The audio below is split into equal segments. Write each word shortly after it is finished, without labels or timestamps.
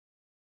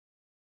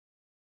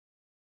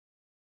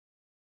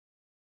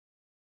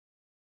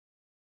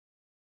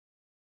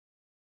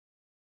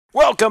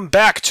Welcome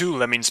back to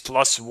Lemmings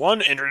Plus I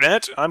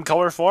Internet. I'm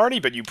colorful Artie,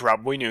 but you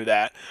probably knew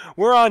that.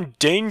 We're on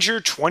Danger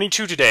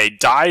 22 today.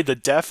 Die the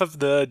Death of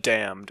the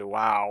Damned.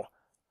 Wow.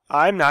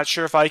 I'm not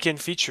sure if I can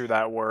feature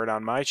that word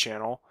on my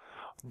channel.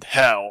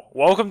 Hell.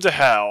 Welcome to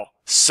hell.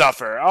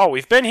 Suffer. Oh,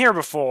 we've been here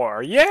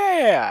before.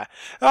 Yeah!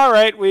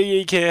 Alright,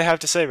 we have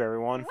to save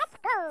everyone.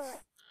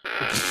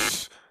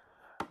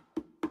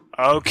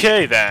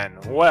 Okay then.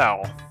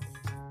 Well.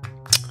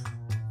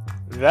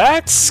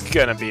 That's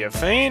gonna be a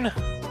pain.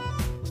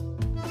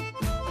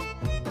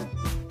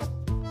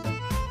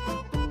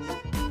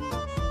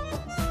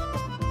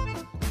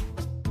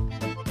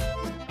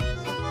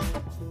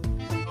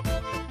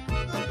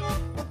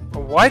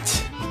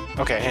 What?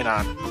 Okay, hang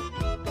on.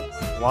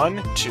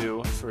 1,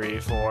 2, 3,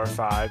 4,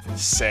 5,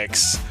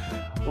 6.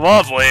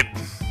 Lovely.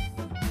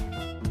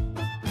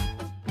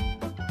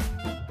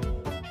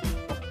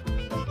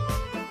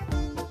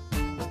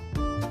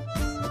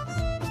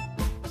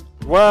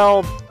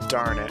 Well,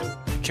 darn it.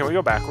 Can we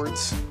go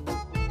backwards?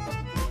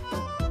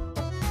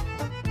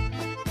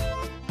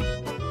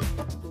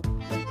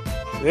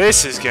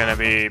 This is gonna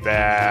be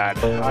bad.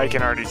 I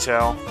can already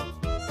tell.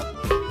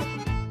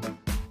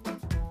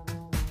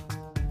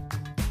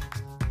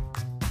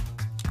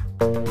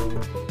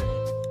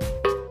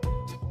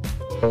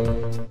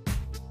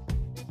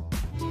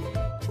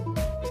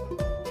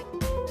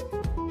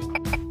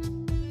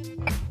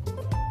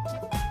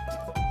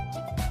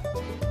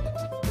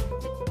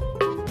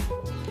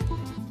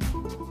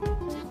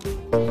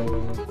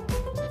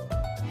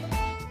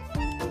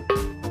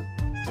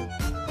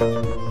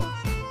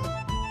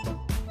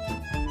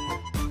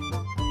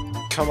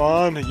 Come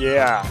on,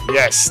 yeah,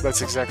 yes,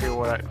 that's exactly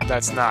what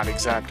that's not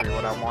exactly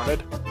what I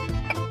wanted.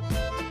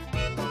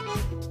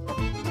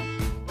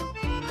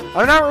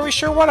 I'm not really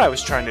sure what I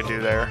was trying to do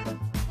there.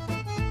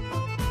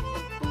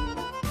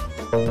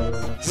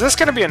 Is this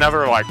gonna be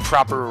another, like,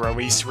 proper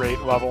release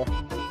rate level?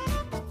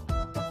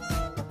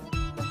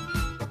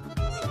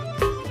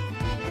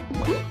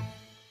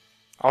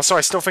 Also,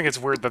 I still think it's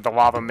weird that the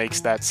lava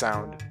makes that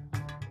sound.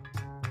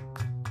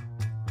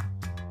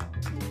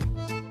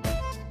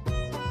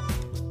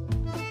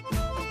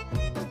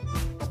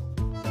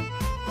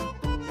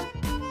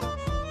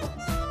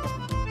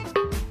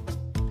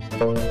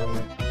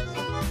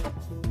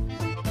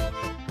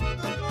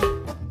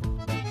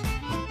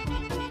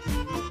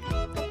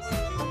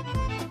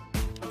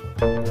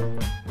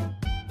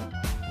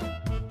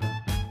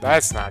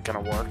 That's not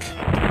gonna work.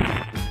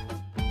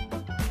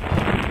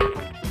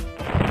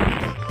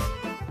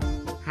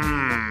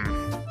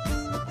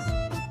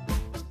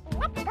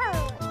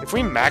 If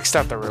we maxed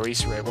out the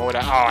release rate, what would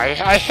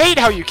I hate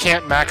how you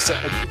can't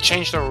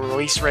change the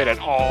release rate at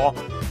all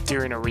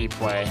during a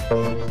replay.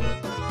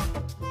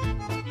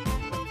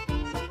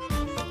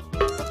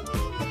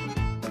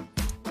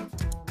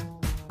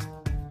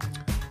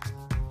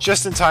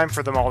 Just in time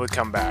for them all to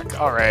come back.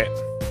 Alright.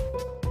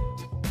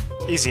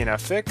 Easy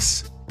enough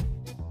fix.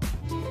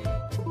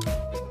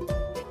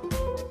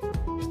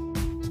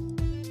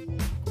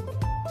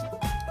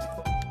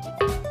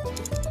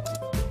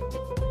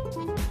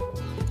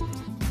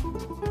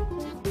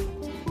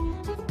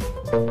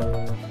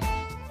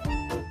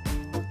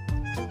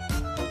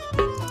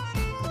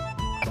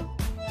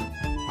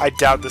 I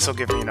doubt this will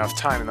give me enough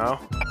time, though.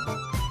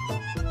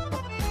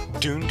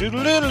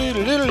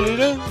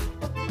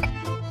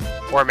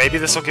 Or maybe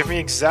this will give me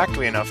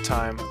exactly enough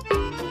time.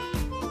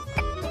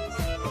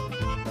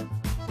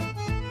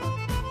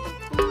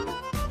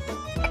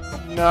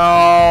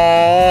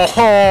 No!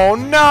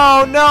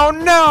 No, no,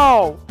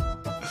 no!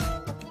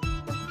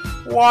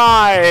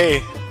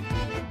 Why?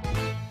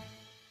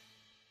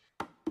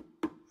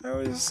 That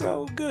was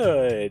so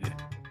good.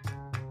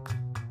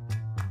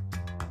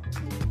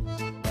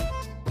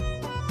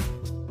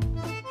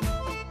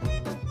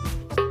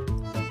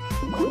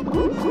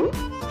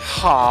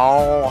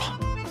 Oh.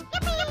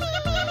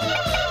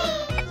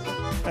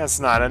 That's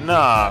not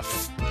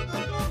enough.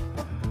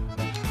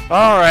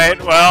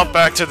 Alright, well,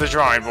 back to the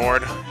drawing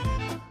board.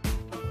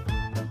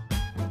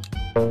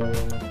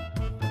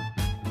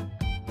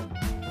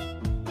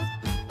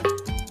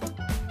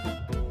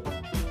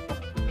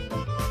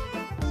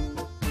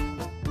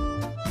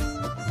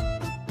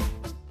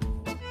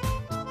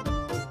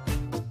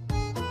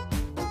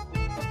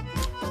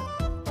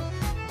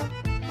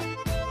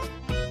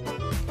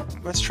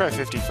 Let's try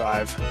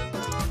 55.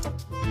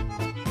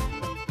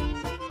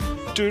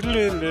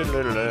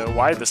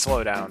 Why the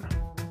slowdown?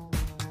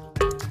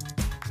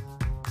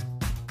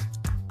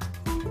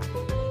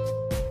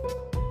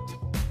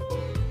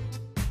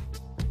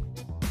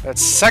 That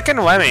second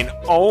lemming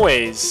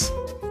always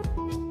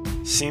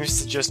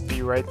seems to just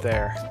be right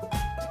there.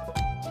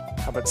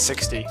 How about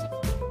 60?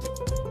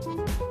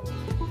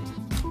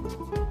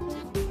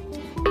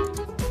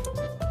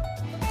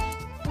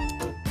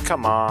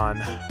 Come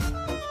on.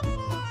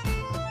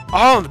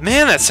 Oh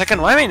man, that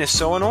second lemming is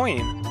so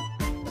annoying.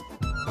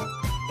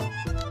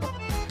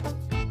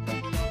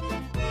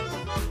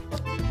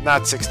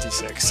 Not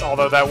 66,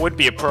 although that would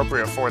be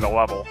appropriate for the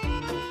level.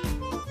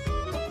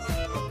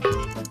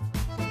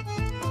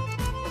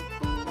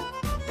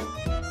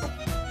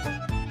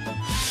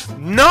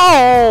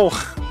 No!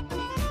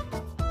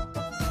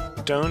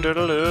 Dun dun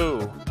dun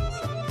dun.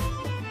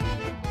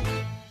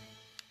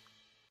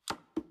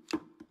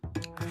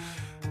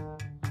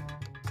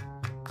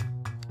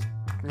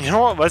 You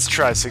know what? Let's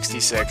try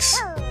 66.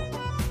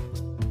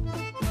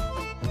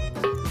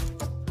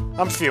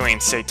 I'm feeling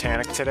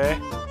satanic today.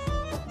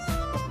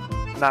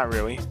 Not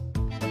really.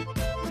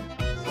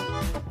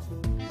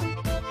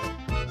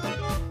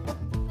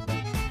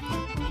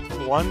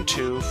 One,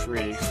 two,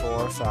 three,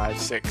 4, 5,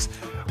 6.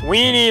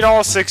 We need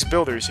all 6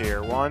 builders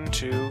here. 1,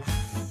 2,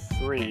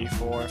 3,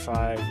 4,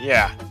 5.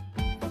 Yeah.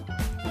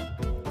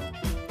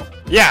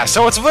 Yeah,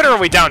 so it's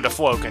literally down to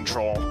flow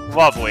control.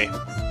 Lovely.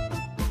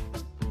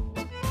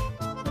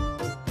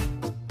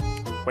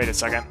 Wait a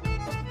second.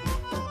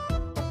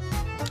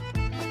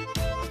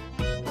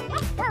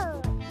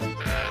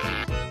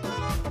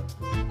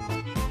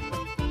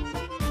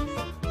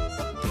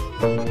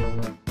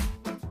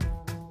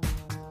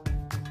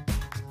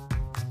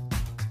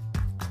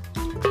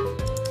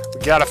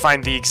 We gotta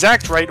find the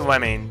exact right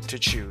lemming to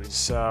choose,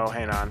 so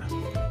hang on.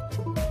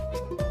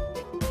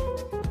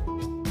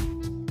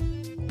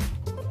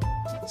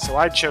 So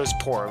I chose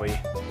poorly.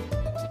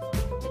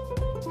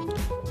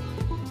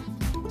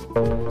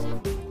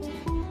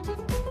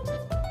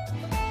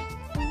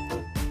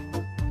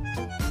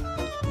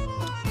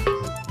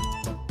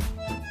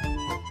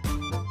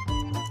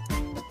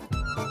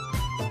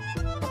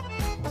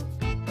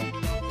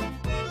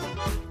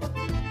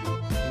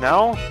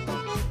 No?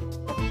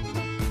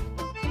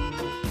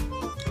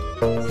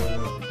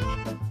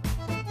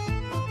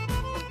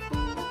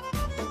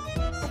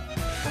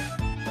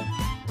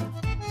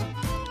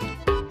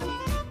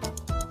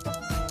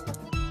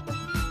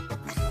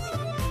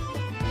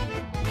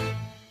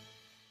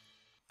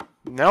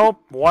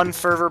 Nope, one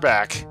further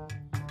back.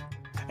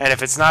 And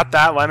if it's not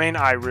that lemming,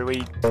 I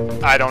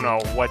don't know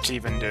what to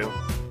even do.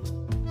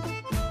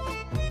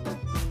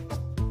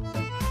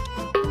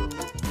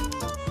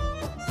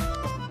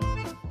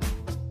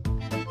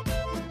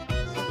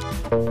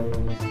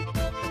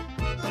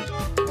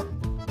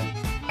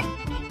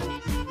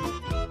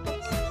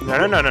 No,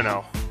 no, no, no,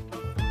 no.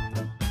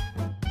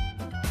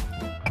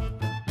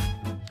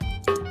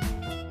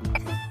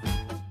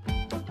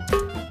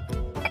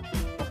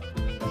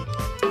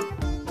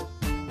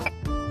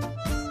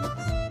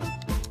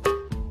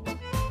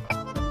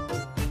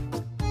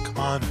 Come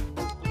on.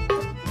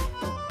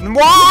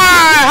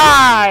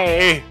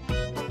 Why?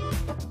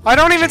 I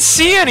don't even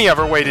see any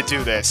other way to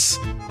do this.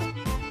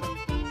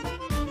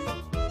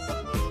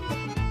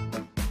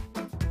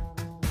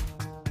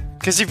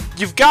 Because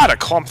you've got to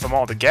clump them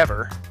all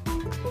together.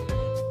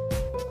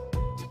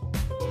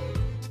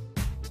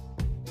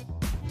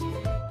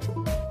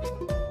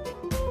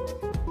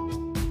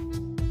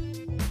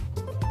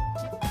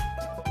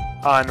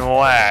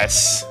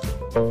 Unless...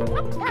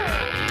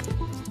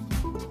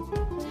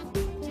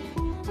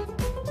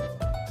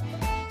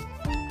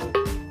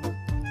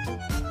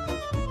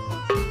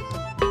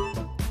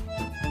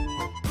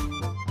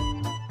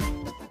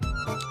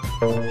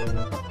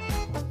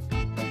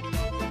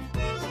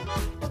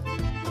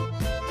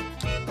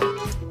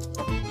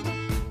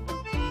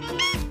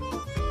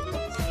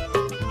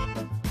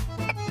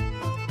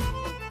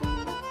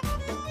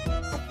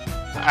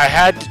 I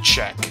had to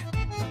check.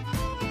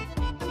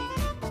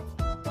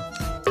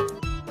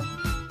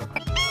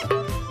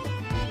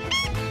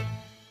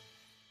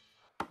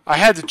 I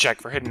had to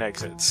check for hidden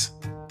exits.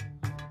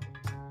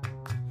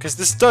 Because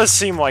this does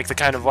seem like the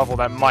kind of level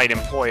that might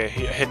employ a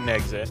hidden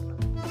exit.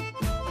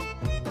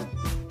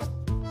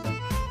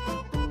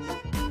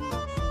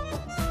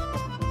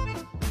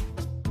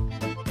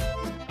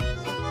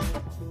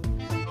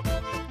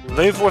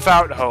 Live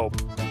without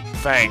hope.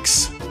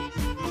 Thanks.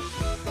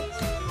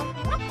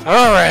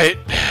 Alright.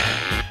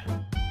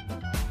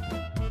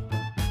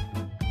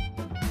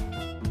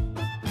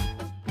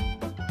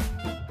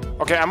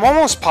 Okay, I'm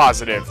almost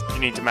positive you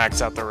need to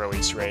max out the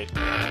release rate.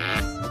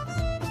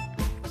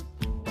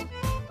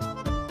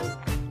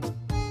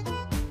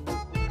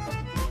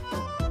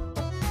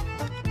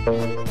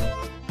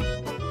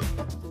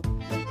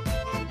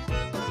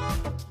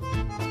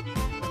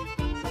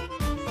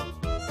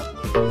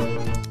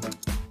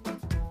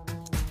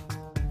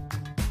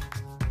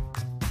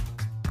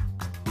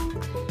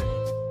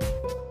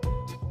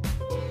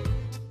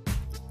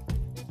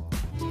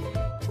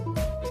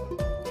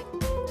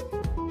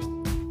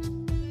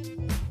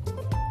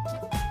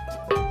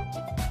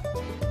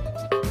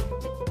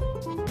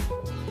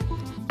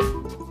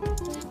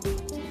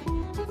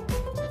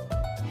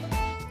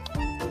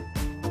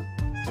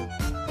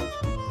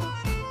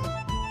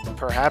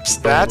 Perhaps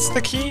that's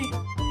the key?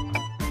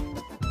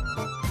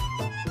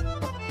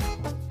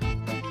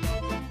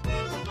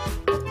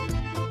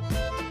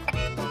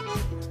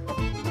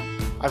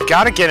 I've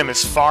got to get him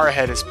as far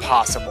ahead as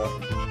possible.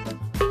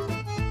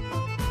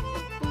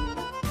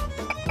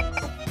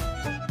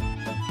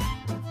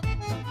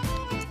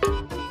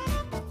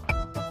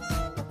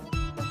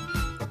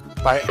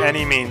 By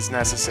any means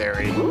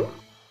necessary.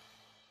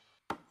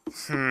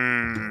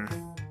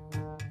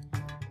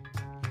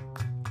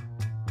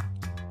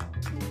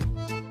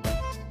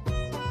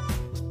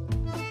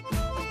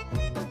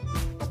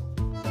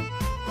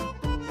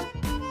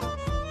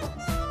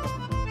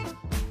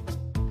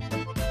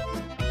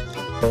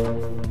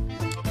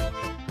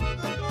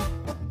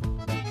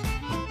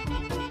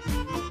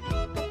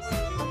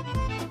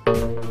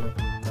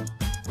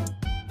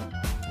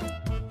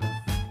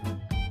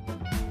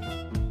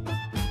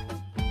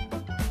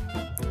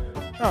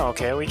 Oh,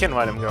 okay, we can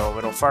let him go a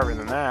little farther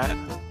than that.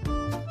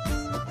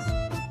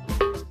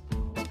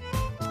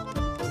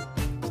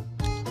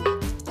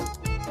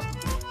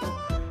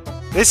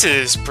 This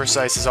is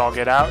precise as all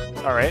get out.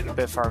 Alright, a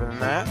bit farther than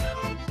that.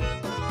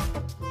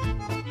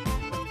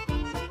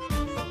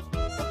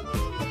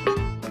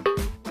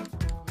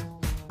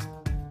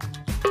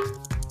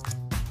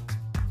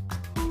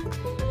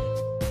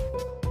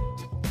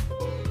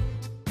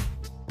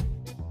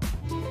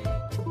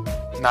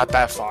 Not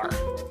that far.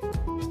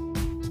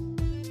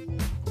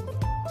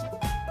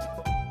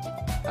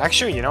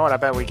 Actually, you know what? I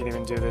bet we can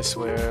even do this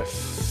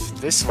with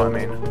this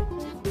lemming.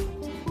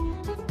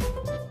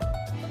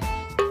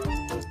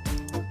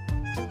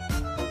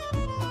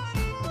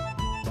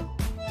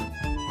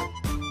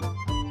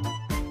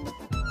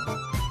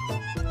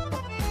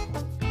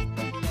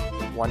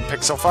 One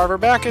pixel farther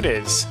back it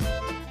is.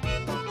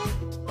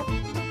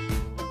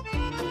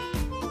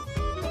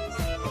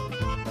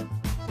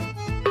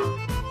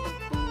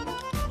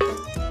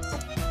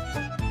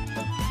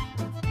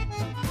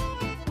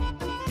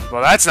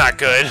 Well, that's not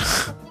good.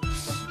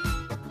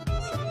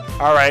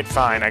 Alright,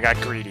 fine, I got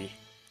greedy.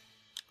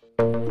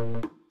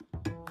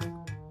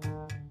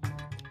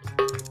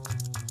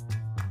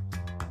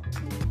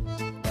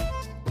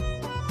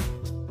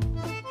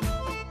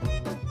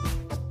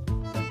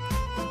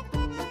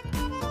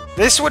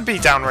 This would be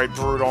downright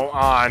brutal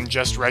on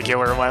just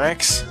regular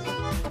Linux.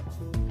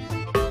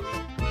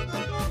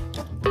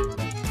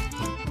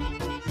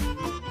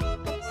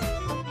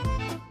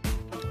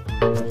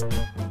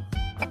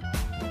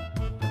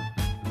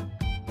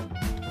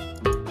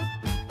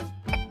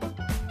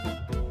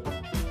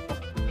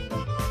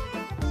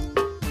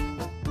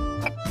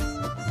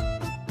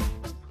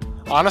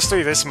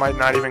 Honestly, this might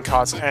not even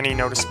cause any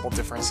noticeable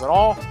difference at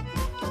all.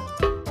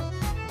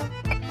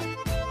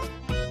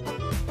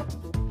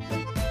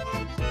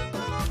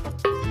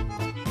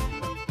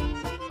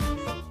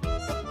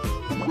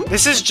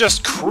 This is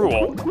just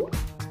cruel.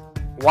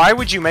 Why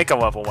would you make a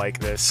level like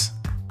this?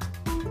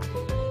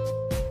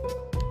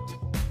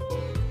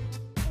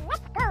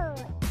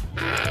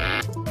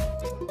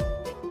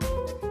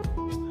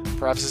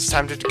 Perhaps it's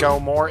time to go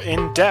more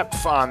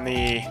in-depth on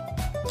the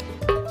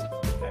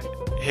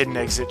hidden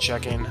exit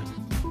checking.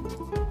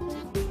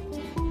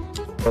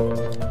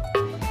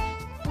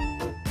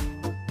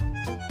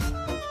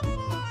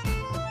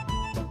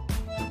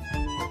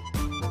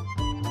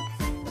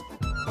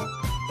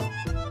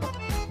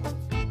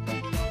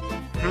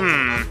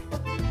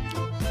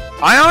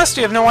 I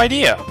honestly have no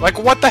idea. Like,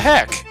 what the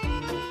heck?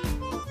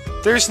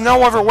 There's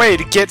no other way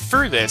to get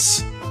through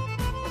this.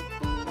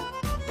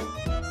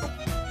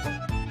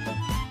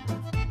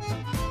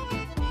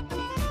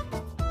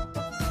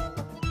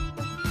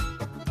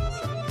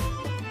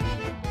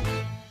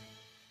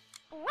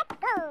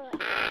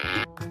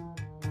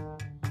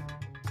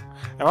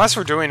 Unless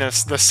we're doing the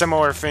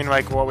similar thing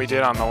like what we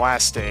did on the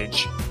last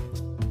stage.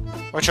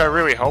 Which I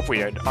really hope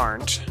we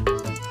aren't.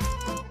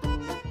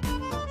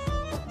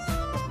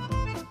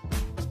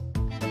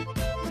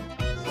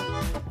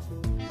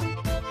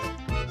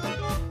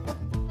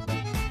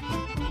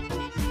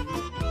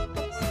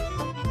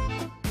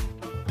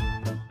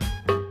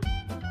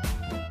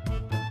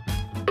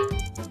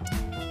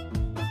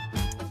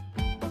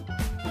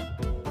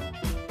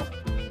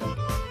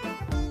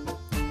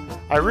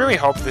 I really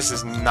hope this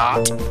is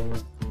not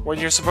what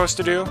you're supposed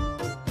to do.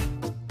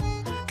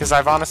 Because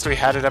I've honestly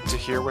had it up to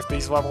here with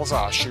these levels.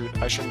 Aw, shoot,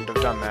 I shouldn't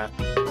have done that.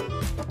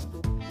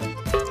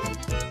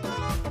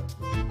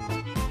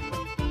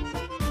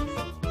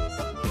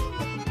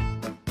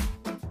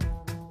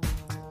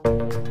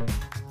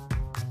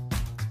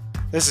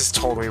 This is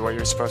totally what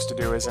you're supposed to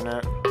do, isn't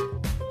it?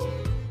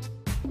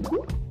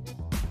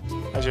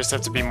 I just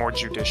have to be more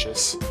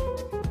judicious.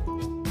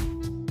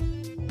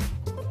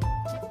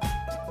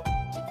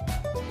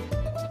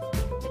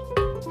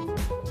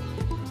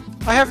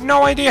 I have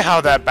no idea how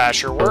that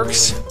basher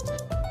works.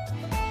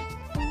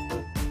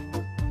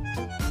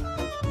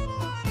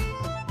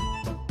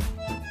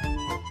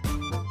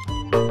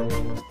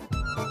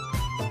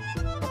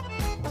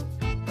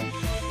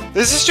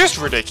 This is just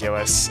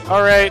ridiculous.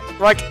 Alright,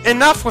 like,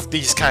 enough with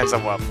these kinds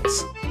of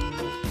levels.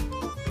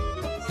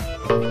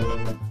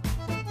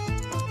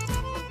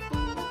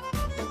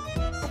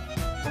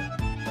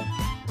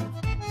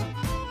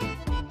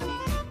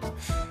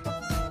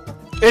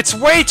 It's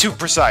way too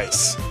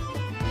precise.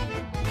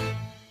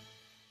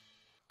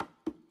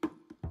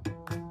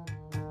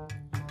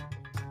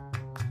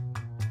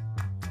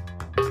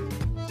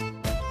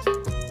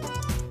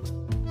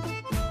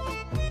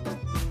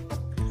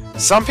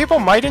 Some people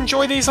might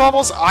enjoy these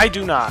levels, I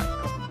do not.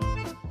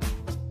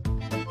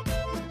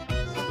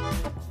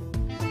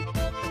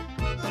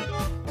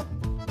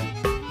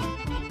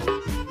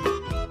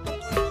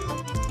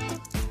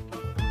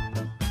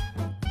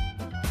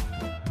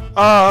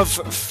 Of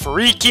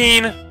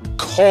freaking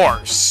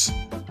course.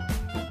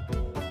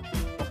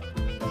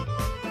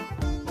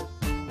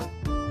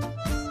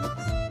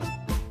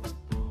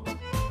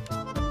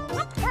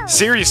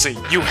 Seriously,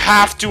 you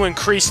have to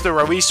increase the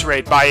release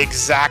rate by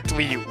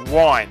exactly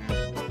 1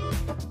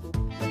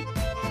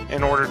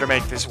 in order to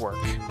make this work.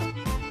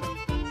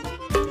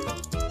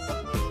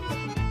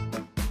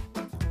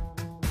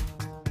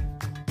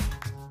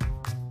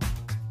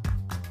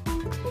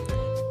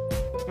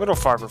 A little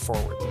farther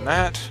forward than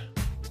that.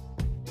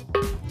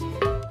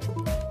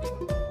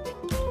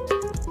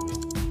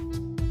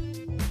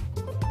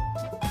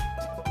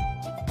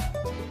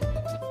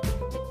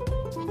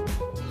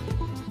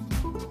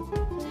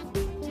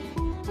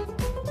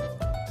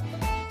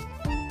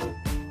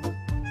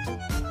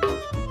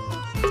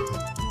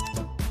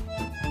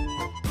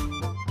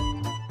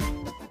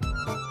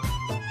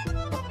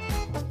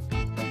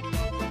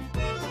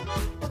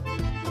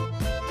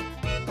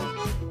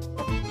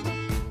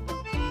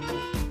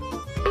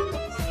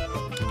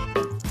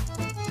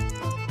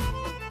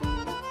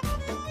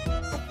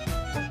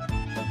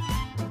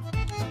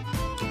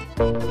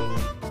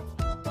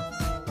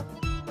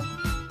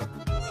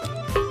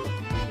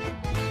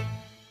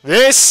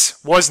 This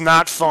was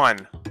not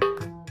fun.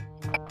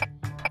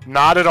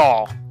 Not at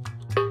all.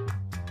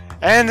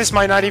 And this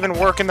might not even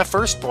work in the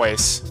first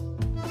place.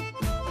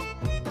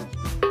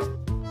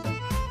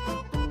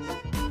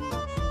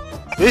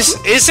 This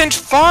isn't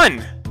fun!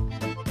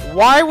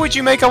 Why would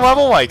you make a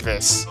level like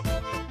this?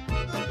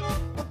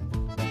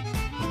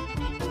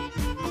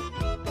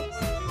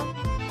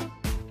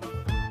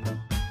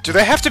 Do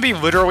they have to be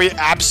literally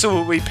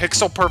absolutely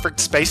pixel-perfect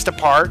spaced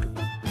apart?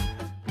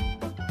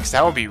 Because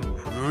that would be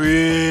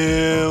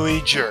really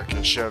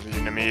jerkish of you,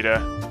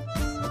 Namita.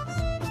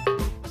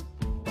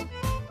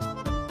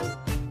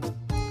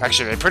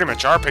 Actually, they pretty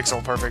much are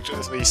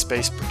pixel-perfectly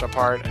spaced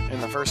apart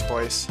in the first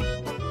place.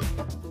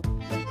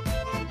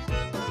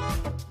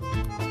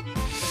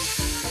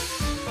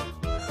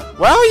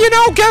 Well, you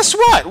know, guess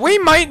what? We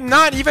might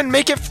not even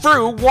make it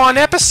through 1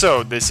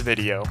 episode this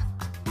video.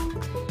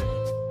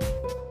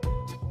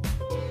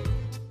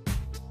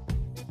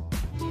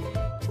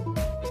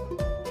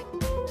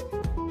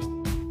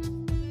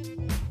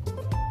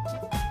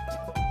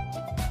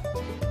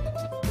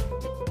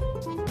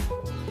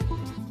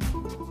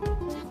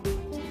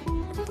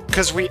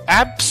 Because we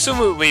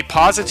absolutely,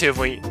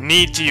 positively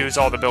need to use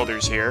all the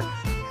builders here.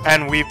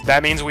 And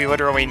that means we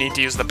literally need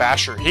to use the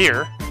basher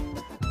here.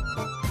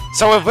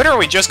 So it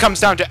literally just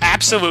comes down to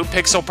absolute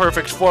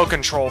pixel-perfect flow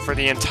control for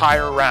the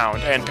entire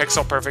round, and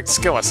pixel-perfect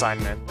skill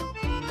assignment.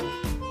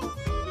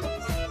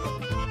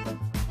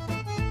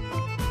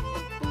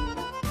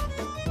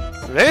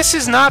 This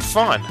is not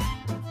fun.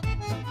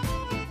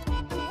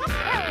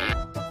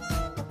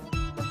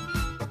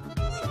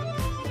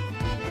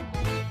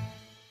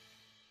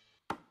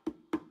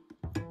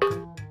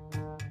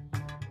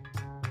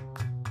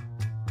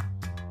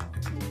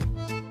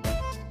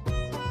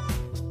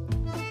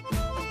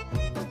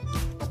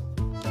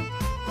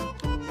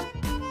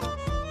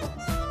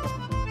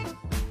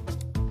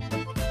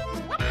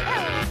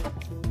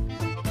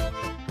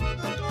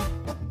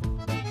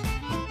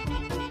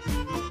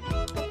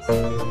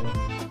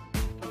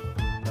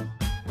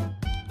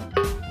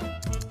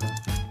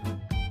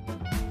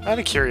 Out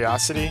of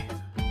curiosity.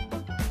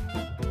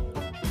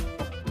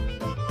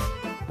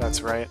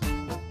 That's right.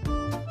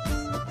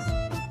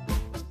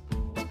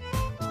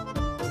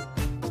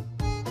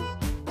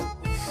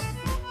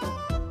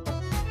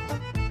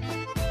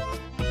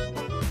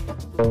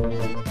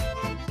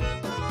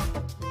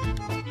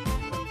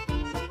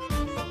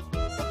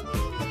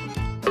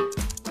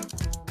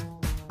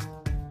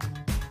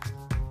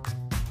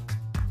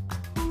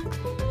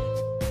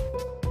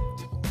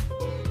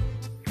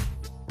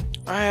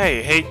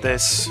 I hate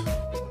this.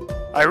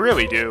 I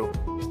really do.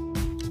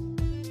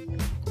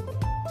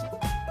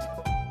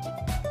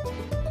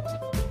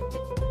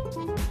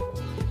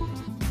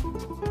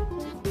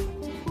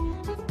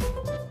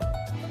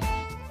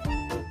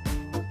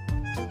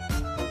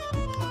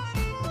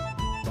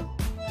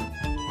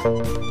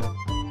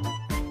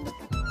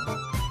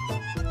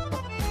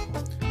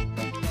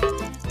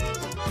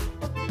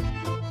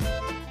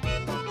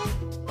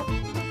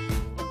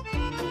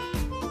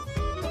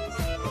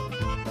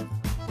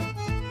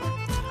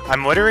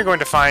 I'm literally going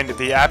to find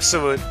the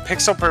absolute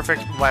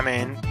pixel-perfect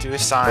lemming to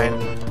assign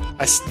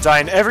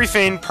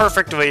everything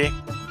perfectly,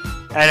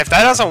 and if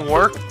that doesn't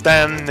work,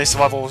 then this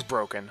level is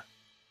broken.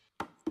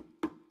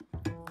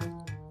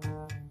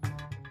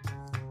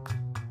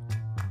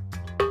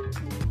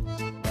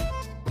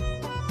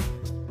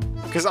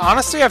 Because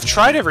honestly, I've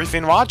tried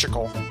everything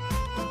logical.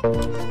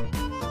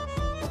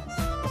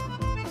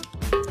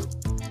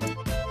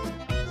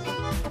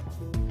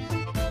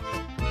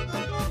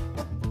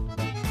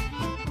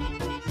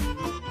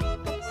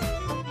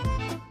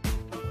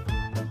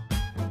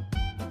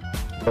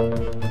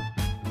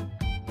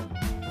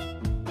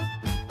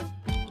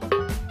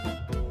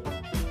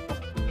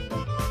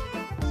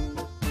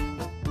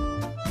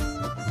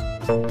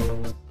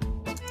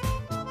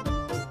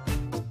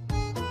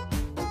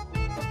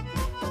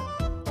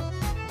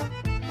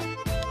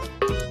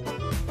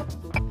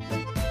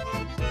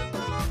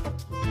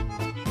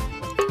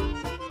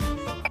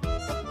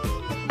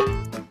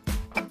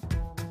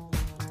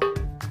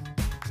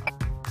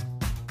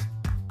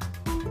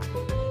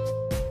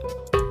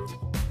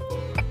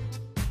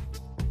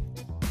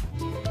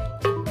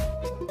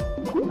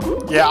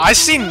 Yeah, I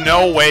see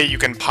no way you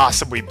can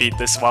possibly beat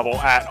this level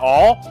at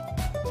all.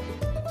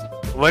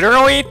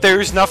 Literally,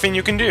 there's nothing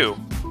you can do.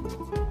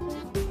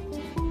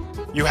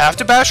 You have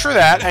to bash for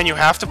that, and you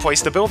have to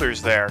place the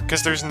builders there,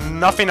 because there's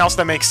nothing else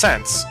that makes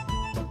sense.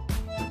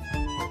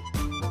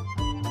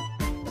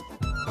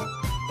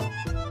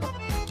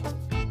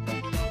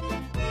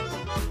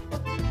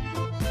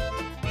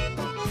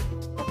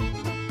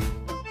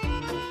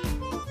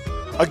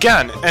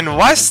 Again,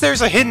 unless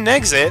there's a hidden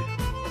exit...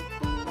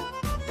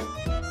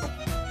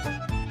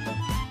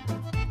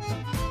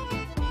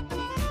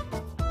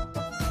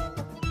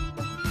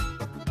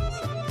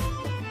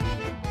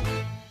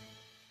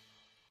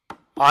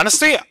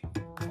 Honestly,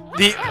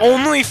 the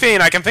only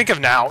thing I can think of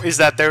now is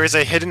that there is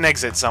a hidden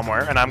exit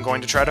somewhere, and I'm going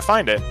to try to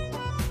find it.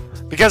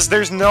 Because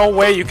there's no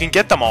way you can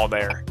get them all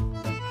there.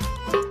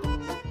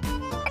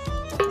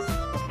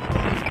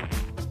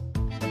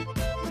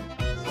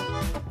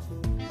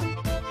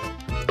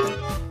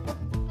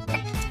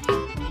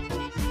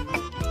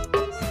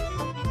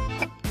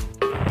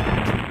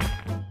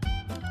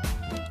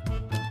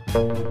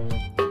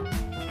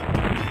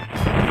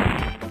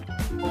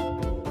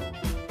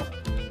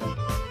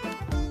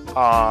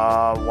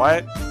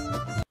 What?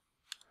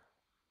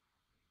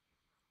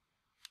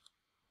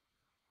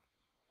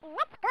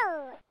 Let's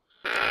go.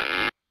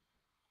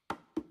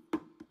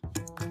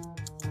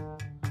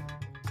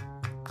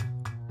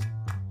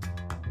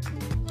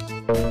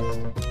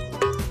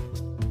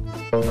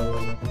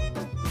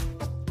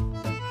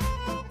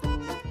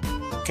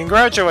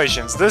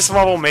 Congratulations, this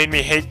level made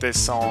me hate this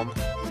psalm.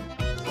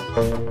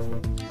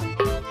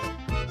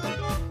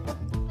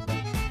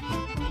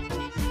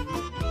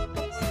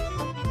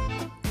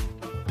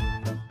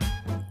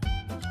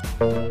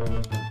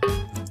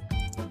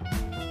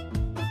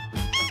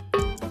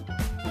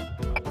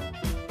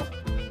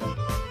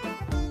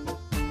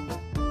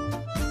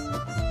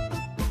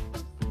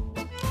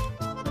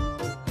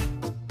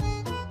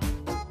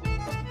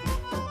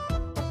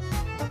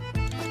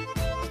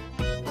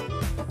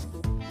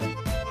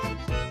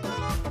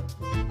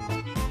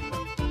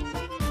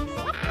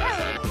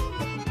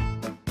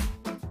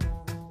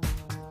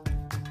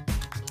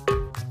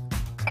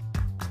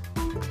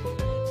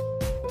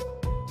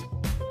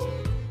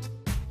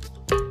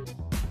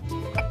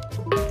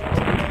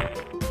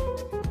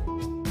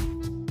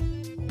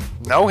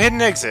 No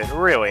hidden exit,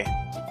 really?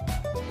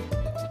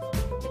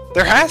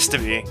 There has to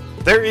be.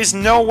 There is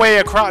no way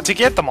across to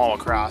get them all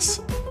across.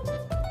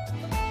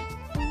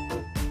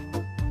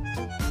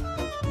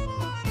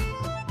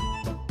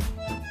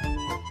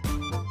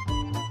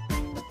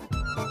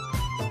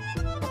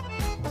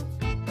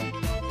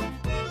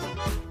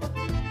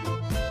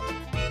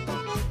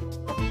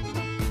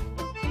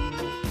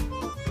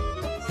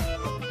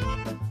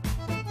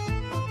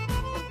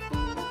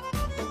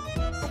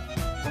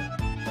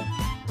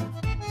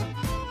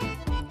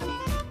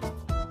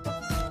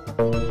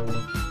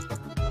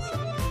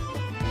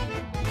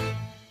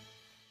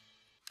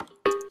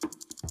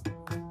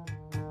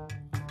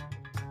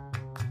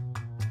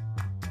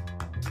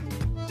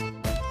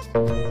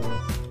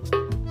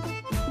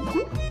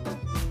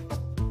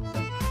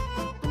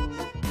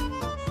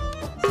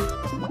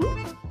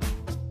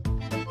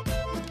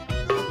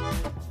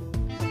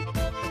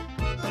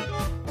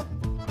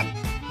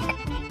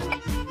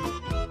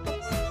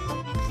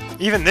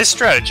 Even this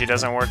strategy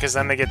doesn't work, because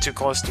then they get too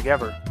close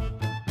together.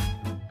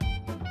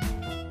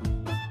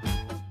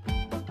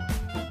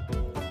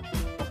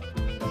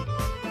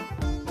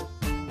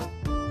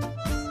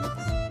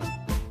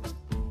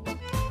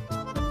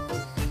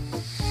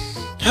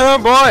 Oh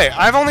boy,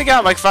 I've only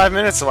got like 5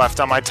 minutes left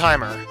on my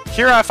timer.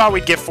 Here I thought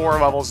we'd get 4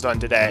 levels done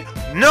today.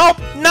 Nope,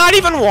 not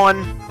even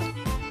 1!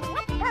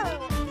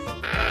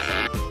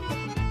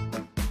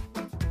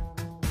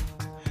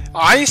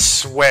 I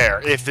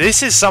swear, if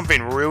this is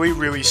something really,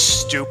 really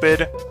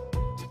stupid,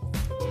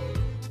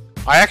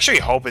 I actually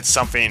hope it's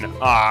something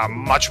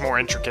much more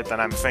intricate than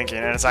I'm thinking,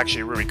 and it's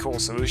actually a really cool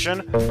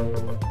solution.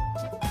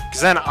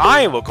 Because then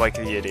I look like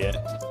the idiot.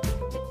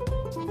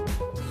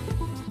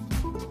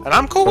 And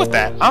I'm cool with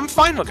that. I'm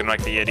fine looking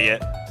like the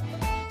idiot.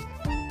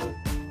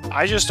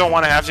 I just don't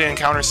want to have to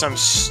encounter some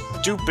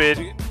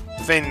stupid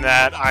thing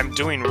that I'm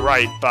doing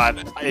right,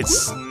 but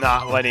it's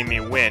not letting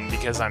me win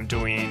because I'm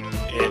doing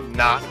it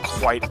not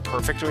quite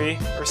perfectly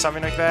or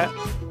something like that.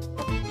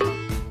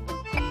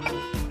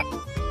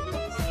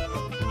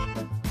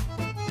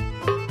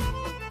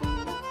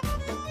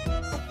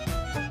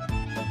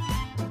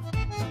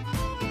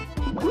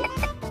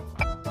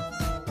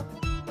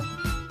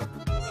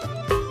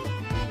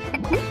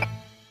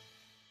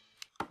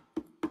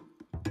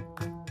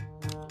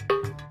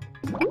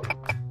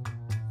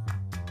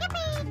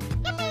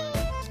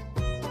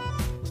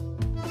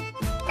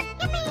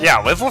 Yeah,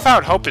 live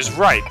without hope is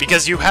right,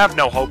 because you have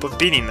no hope of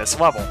beating this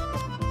level.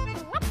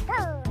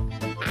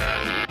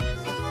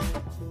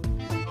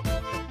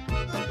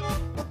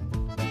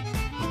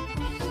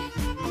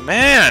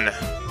 Man!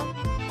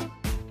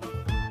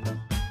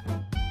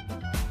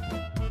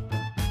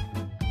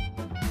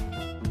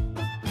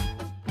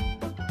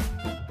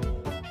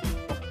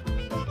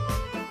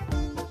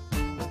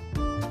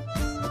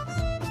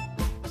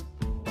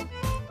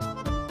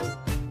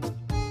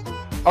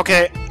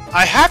 Okay,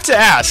 I have to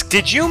ask,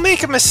 did you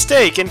make a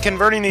mistake in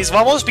converting these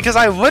levels? Because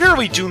I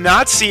literally do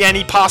not see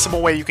any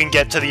possible way you can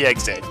get to the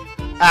exit.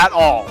 At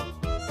all.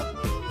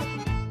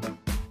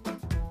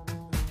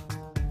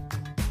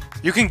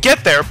 You can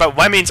get there, but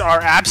lemmings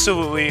are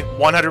absolutely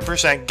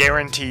 100%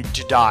 guaranteed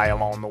to die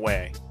along the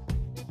way.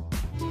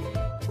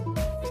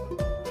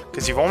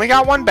 Because you've only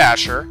got one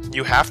basher,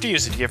 you have to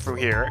use it to get through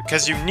here,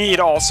 because you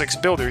need all 6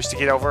 builders to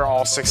get over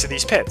all 6 of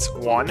these pits.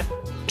 1,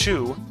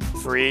 2,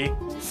 3,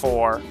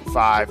 4,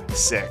 5,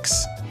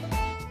 6.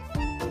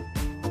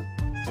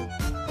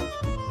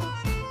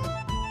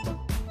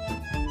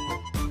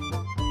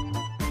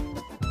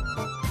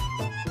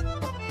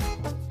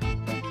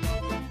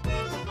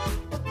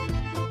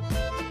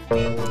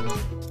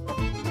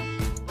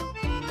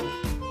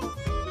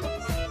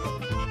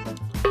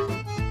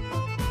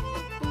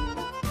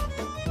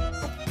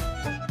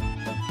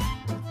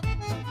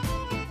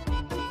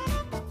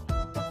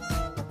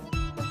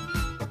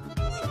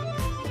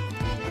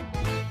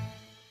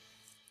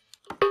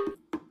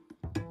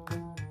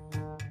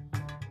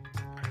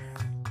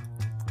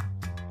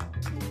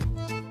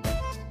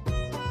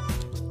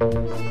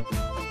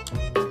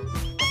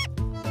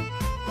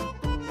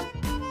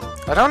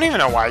 I don't even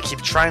know why I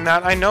keep trying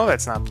that. I know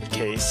that's not the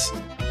case.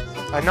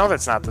 I know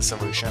that's not the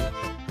solution.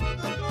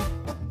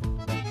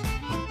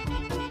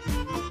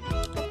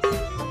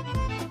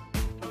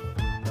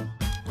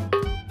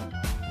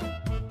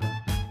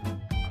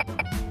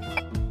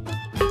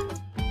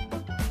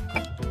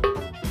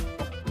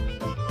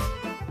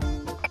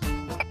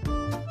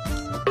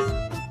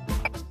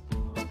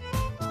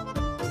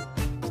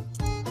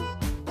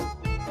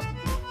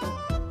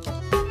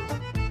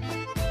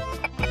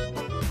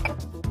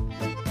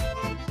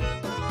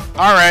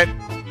 Alright.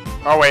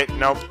 Oh wait,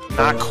 nope.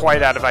 Not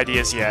quite out of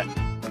ideas yet.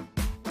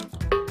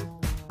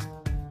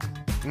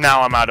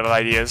 Now I'm out of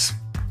ideas.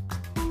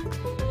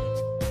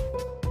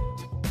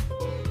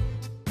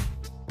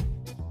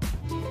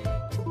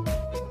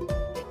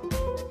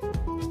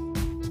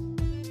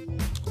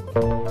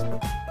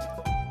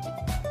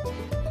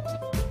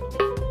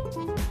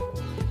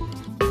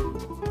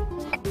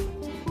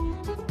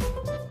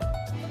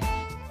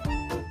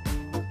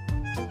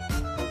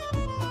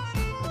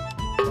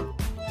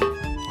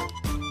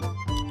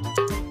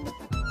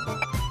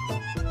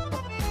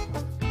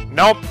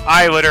 Nope,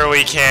 I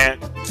literally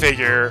can't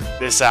figure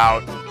this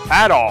out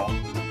at all.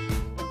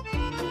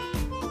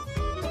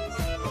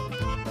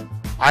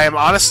 I am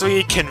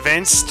honestly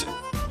convinced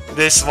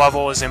this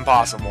level is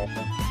impossible.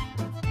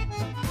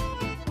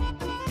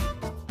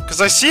 Because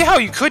I see how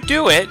you could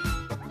do it,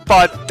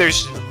 but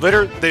there's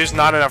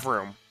not enough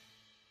room.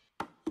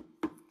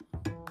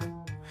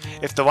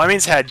 If the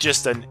lemmings had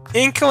just an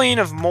inkling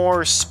of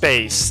more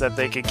space that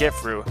they could get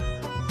through,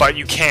 but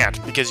you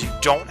can't because you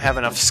don't have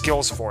enough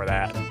skills for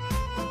that.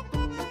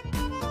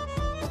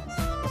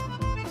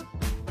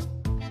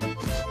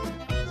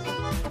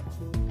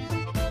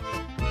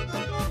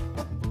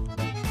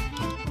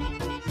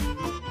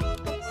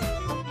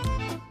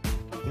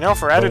 You know,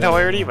 for added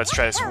hilarity, let's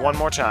try this one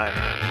more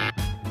time.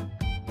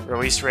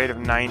 Release rate of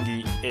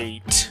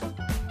 98.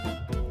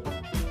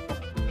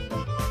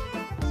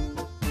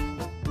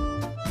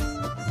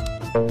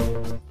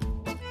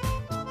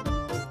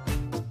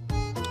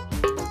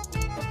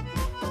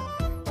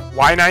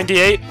 Why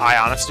 98? I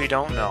honestly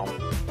don't know.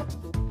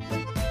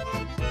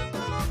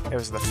 It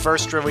was the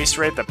first release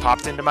rate that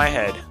popped into my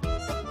head.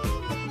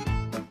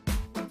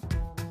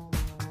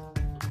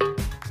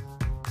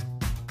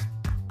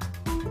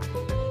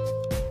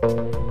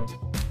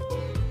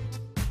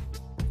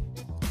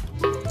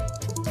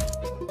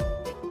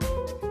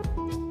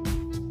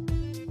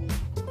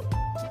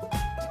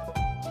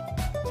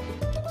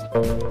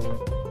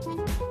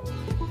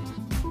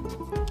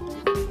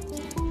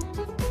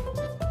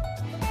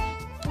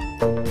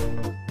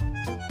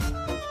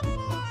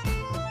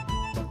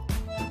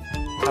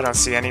 I don't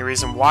see any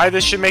reason why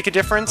this should make a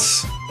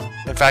difference.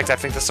 In fact, I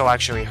think this will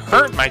actually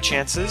hurt my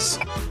chances.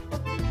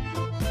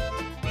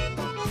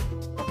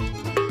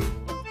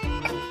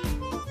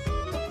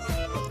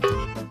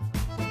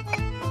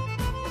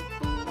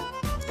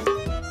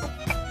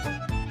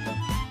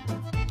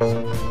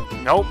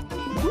 Nope.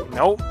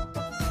 Nope.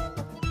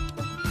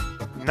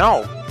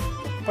 No.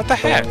 What the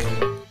heck?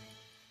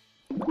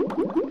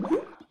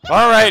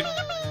 Alright.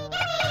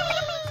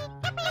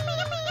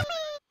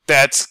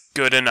 That's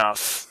good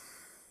enough.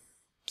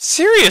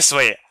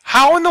 Seriously,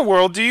 how in the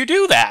world do you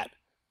do that?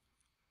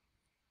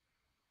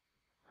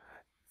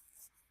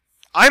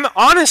 I'm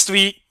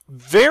honestly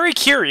very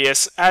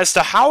curious as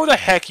to how the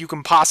heck you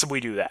can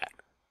possibly do that.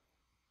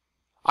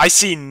 I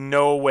see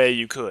no way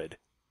you could.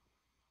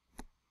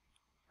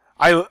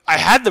 I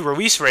had the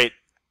release rate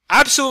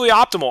absolutely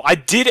optimal. I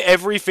did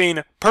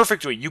everything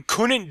perfectly. You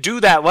couldn't do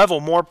that level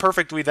more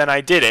perfectly than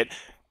I did it,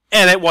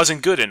 and it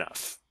wasn't good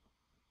enough.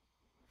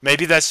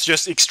 Maybe that's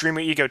just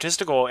extremely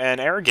egotistical and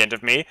arrogant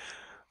of me,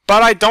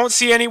 but I don't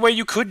see any way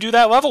you could do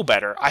that level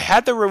better. I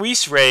had the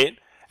release rate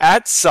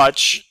at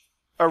such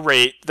a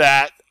rate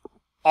that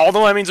all the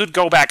lemmings would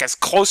go back as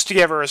close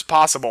together as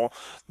possible,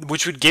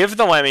 which would give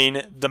the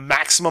lemming the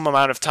maximum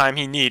amount of time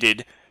he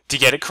needed to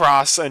get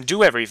across and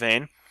do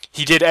everything.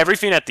 He did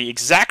everything at the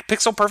exact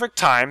pixel perfect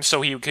time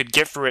so he could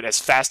get through it as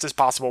fast as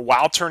possible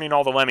while turning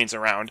all the lemmings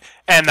around,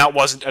 and that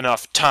wasn't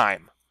enough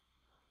time.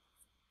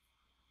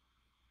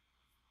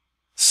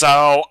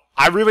 So,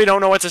 I really don't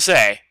know what to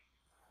say.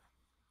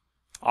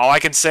 All I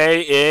can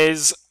say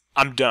is,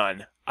 I'm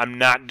done. I'm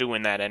not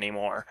doing that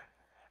anymore.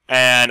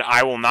 And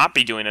I will not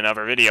be doing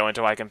another video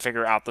until I can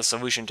figure out the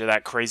solution to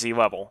that crazy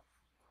level.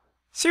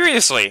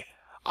 Seriously.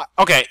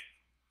 Okay.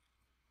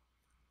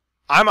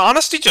 I'm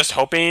honestly just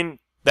hoping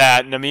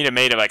that Namita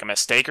made like a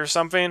mistake or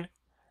something,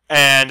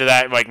 and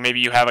that like maybe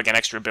you have like an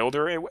extra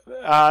builder.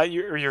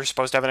 You're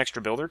supposed to have an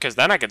extra builder, because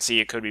then I could see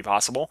it could be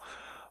possible.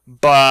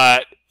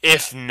 But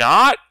if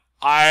not,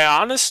 I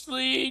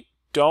honestly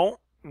don't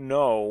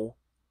know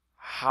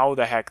how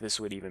the heck this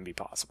would even be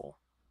possible.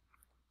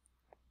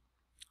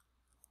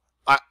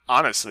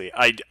 Honestly,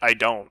 I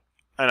don't.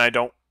 And I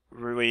don't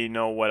really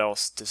know what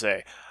else to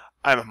say.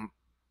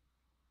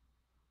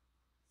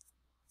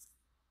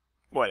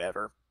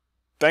 Whatever.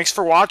 Thanks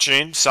for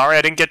watching. Sorry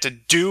I didn't get to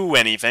do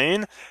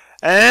anything.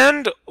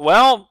 And,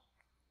 well,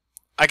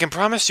 I can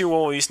promise you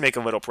we'll at least make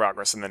a little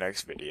progress in the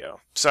next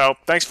video. So,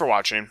 thanks for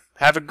watching.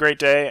 Have a great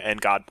day,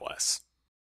 and God bless.